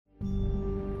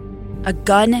a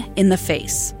gun in the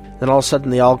face. Then all of a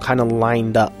sudden, they all kind of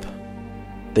lined up.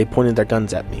 They pointed their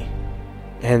guns at me.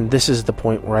 And this is the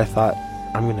point where I thought,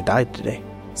 I'm going to die today.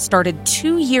 Started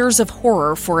 2 years of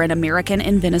horror for an American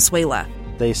in Venezuela.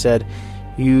 They said,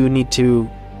 you need to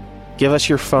give us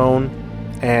your phone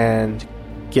and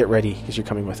get ready because you're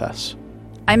coming with us.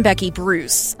 I'm Becky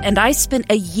Bruce, and I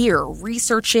spent a year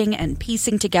researching and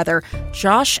piecing together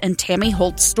Josh and Tammy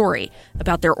Holt's story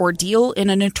about their ordeal in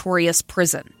a notorious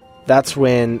prison. That's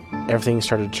when everything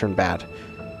started to turn bad.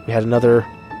 We had another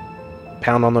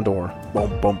pound on the door.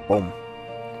 Boom, boom, boom.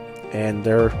 And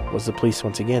there was the police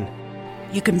once again.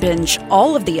 You can binge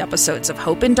all of the episodes of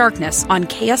Hope in Darkness on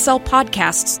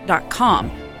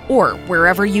KSLpodcasts.com or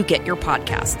wherever you get your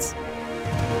podcasts.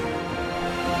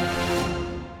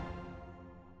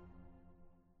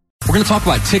 We're going to talk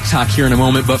about TikTok here in a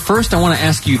moment, but first I want to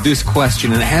ask you this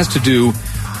question, and it has to do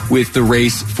with the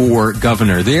race for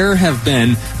governor. There have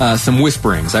been some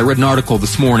whisperings. I read an article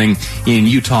this morning in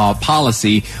Utah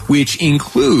Policy, which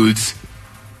includes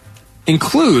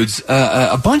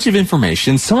a bunch of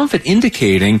information, some of it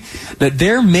indicating that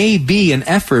there may be an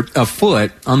effort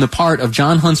afoot on the part of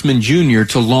Jon Huntsman Jr.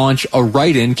 to launch a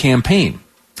write-in campaign.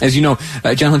 As you know,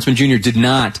 Jon Huntsman Jr. did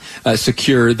not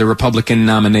secure the Republican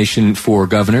nomination for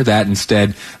governor, that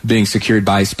instead being secured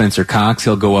by Spencer Cox.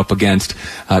 He'll go up against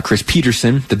Chris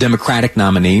Peterson, the Democratic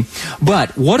nominee.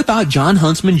 But what about Jon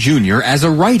Huntsman Jr. as a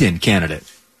write-in candidate?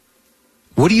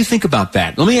 What do you think about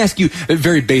that? Let me ask you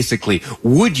very basically,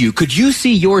 could you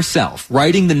see yourself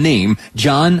writing the name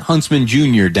Jon Huntsman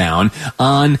Jr. down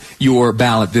on your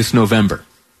ballot this November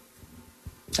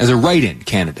as a write-in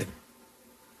candidate?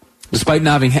 Despite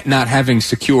not having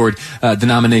secured the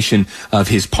nomination of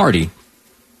his party,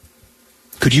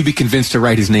 could you be convinced to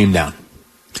write his name down?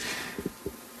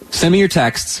 Send me your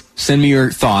texts, send me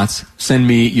your thoughts, send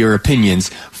me your opinions.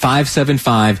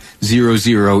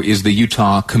 57500 is the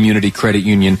Utah Community Credit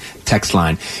Union text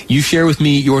line. You share with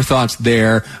me your thoughts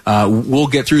there. We'll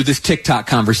get through this TikTok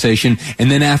conversation,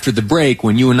 and then after the break,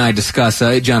 when you and I discuss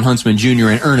Jon Huntsman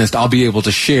Jr. in earnest, I'll be able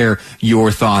to share your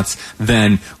thoughts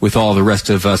then with all the rest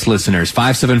of us listeners.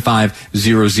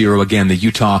 57500, again, the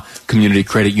Utah Community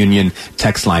Credit Union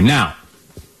text line. Now,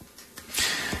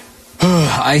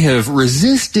 I have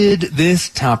resisted this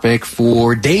topic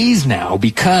for days now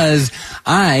because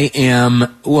I'm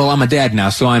a dad now,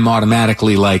 so I'm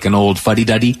automatically like an old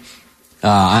fuddy-duddy.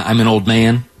 I'm an old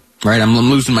man, right? I'm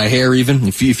losing my hair even.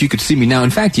 If you could see me now,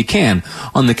 in fact, you can.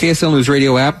 On the KSL News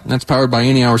Radio app, that's powered by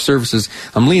Any Hour Services,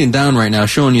 I'm leaning down right now,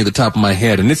 showing you the top of my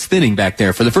head, and it's thinning back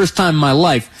there. For the first time in my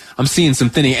life, I'm seeing some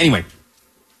thinning. Anyway,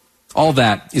 all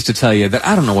that is to tell you that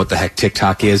I don't know what the heck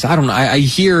TikTok is. I don't know. I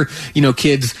hear,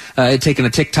 kids taking a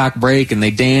TikTok break and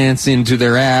they dance into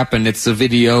their app and it's a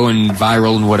video and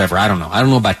viral and whatever. I don't know. I don't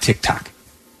know about TikTok.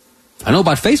 I know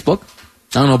about Facebook.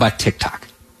 I don't know about TikTok.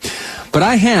 But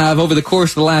I have, over the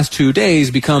course of the last 2 days,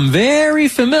 become very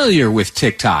familiar with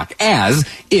TikTok as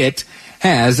it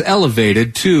has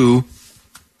elevated to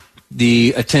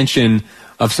the attention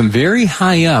of some very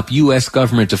high up U.S.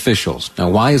 government officials. Now,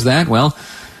 why is that? Well,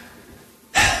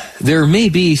 there may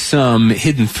be some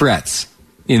hidden threats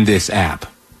in this app,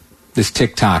 this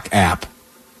TikTok app.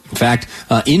 In fact,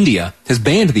 India has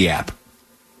banned the app.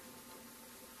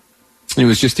 It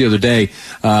was just the other day,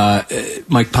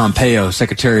 Mike Pompeo,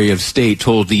 Secretary of State,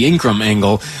 told the Ingram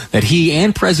angle that he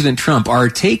and President Trump are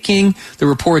taking the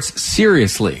reports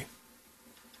seriously.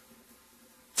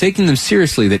 Taking them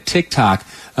seriously that TikTok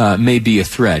may be a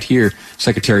threat. Here,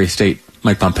 Secretary of State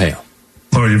Mike Pompeo.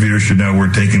 Your viewers should know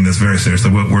we're taking this very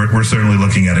seriously. We're certainly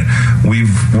looking at it.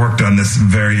 We've worked on this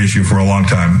very issue for a long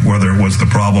time, whether it was the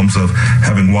problems of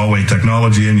having Huawei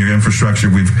technology in your infrastructure.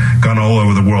 We've gone all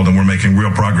over the world, and we're making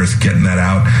real progress getting that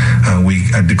out. We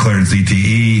declared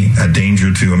ZTE a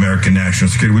danger to American national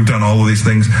security. We've done all of these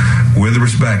things with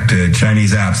respect to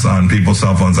Chinese apps on people's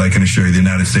cell phones. I can assure you the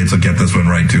United States will get this one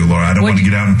right, too, Laura. I don't want to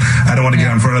get out in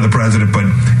front of the president, but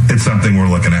it's something we're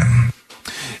looking at.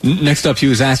 Next up, he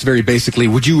was asked very basically,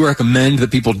 would you recommend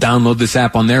that people download this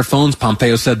app on their phones?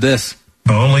 Pompeo said this.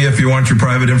 Only if you want your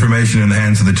private information in the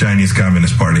hands of the Chinese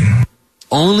Communist Party.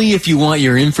 Only if you want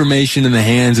your information in the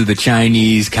hands of the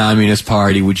Chinese Communist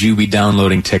Party would you be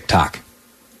downloading TikTok.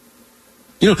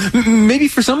 Maybe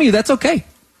for some of you that's okay.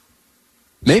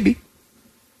 Maybe.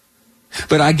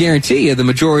 But I guarantee you the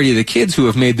majority of the kids who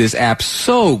have made this app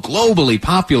so globally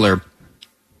popular,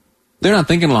 they're not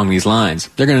thinking along these lines.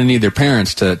 They're going to need their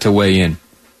parents to weigh in.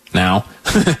 Now,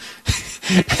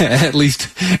 at least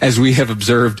as we have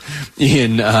observed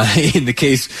in the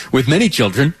case with many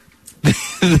children,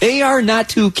 they are not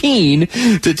too keen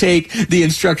to take the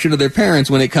instruction of their parents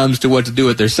when it comes to what to do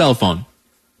with their cell phone.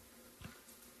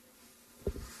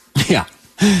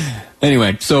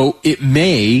 Anyway, so it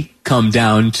may come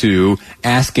down to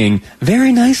asking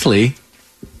very nicely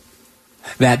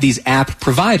that these app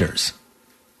providers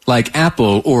like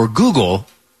Apple or Google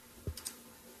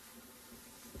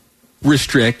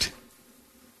restrict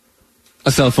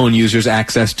a cell phone user's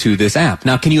access to this app.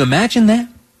 Now, can you imagine that?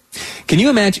 Can you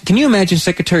imagine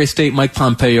Secretary of State Mike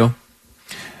Pompeo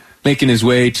making his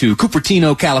way to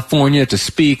Cupertino, California to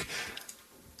speak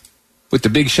with the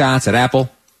big shots at Apple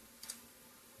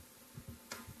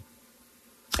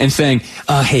and saying,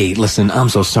 hey, listen, I'm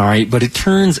so sorry, but it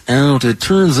turns out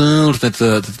that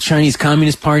the Chinese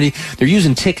Communist Party, they're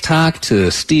using TikTok to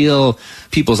steal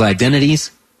people's identities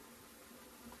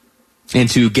and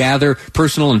to gather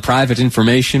personal and private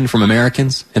information from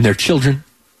Americans and their children.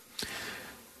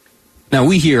 Now,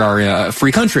 we here are a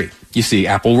free country. You see,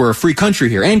 Apple, we're a free country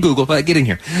here. And Google, but get in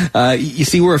here. You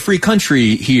see, we're a free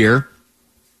country here.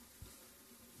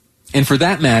 And for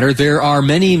that matter, there are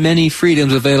many, many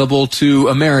freedoms available to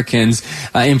Americans,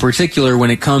 in particular when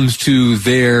it comes to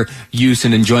their use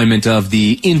and enjoyment of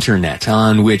the Internet,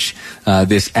 on which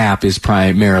this app is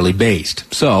primarily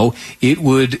based. So it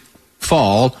would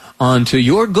fall onto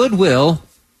your goodwill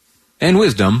and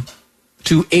wisdom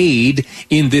to aid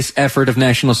in this effort of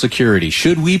national security.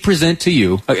 Should we present to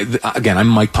you, again, I'm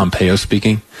Mike Pompeo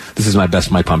speaking. This is my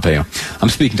best Mike Pompeo. I'm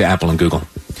speaking to Apple and Google.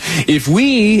 If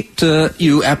we, to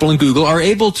you, Apple and Google, are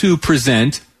able to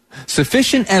present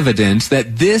sufficient evidence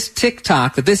that this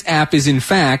TikTok, that this app is in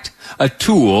fact a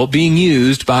tool being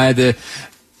used by the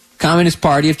Communist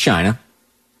Party of China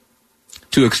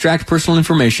to extract personal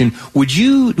information, would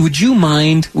you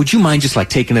mind just like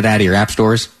taking it out of your app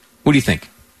stores? What do you think?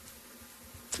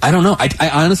 I don't know. I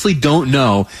honestly don't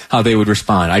know how they would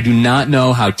respond. I do not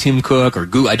know how Tim Cook or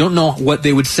Google, I don't know what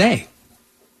they would say.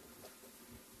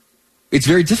 It's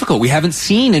very difficult. We haven't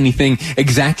seen anything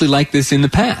exactly like this in the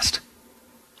past.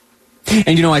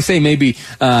 And, you know, I say maybe,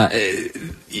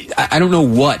 I don't know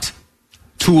what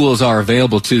tools are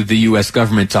available to the U.S.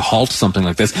 government to halt something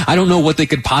like this. I don't know what they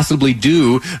could possibly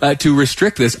do to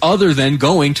restrict this other than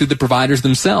going to the providers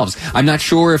themselves. I'm not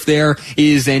sure if there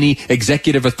is any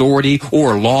executive authority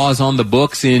or laws on the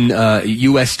books in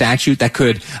U.S. statute that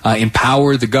could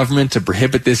empower the government to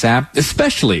prohibit this app,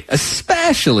 especially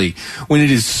when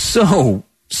it is so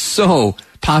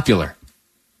popular.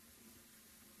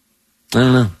 I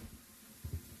don't know.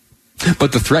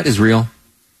 But the threat is real.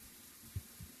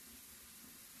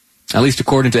 At least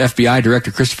according to FBI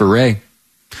Director Christopher Wray,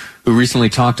 who recently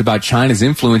talked about China's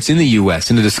influence in the U.S.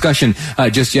 In a discussion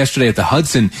just yesterday at the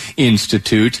Hudson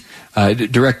Institute,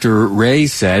 Director Wray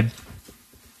said,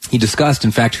 he discussed,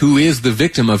 in fact, who is the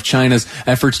victim of China's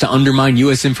efforts to undermine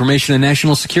U.S. information and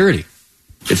national security.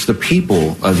 It's the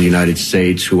people of the United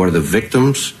States who are the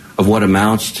victims of what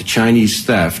amounts to Chinese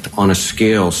theft on a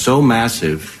scale so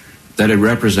massive that it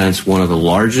represents one of the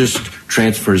largest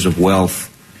transfers of wealth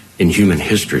in human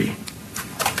history.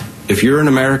 If you're an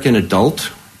American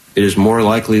adult, it is more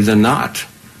likely than not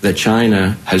that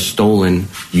China has stolen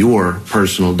your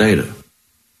personal data.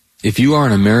 If you are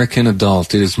an American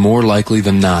adult, it is more likely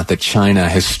than not that China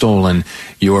has stolen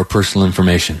your personal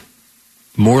information.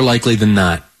 More likely than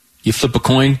not. You flip a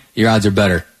coin, your odds are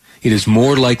better. It is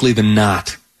more likely than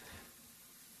not.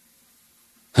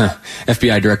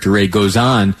 FBI Director Wray goes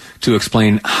on to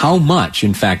explain how much,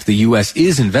 in fact, the U.S.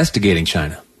 is investigating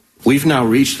China. We've now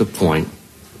reached the point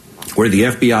where the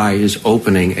FBI is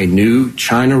opening a new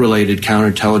China-related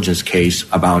counterintelligence case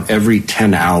about every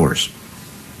 10 hours.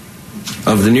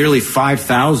 Of the nearly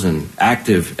 5,000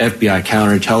 active FBI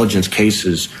counterintelligence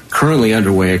cases currently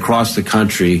underway across the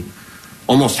country,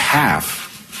 almost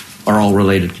half are all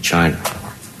related to China.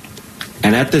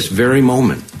 And at this very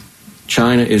moment,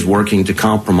 China is working to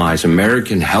compromise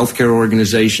American healthcare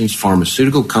organizations,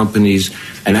 pharmaceutical companies,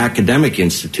 and academic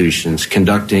institutions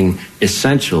conducting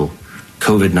essential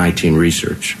COVID-19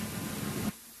 research.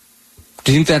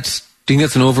 Do you think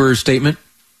that's an overstatement?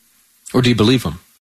 Or do you believe them?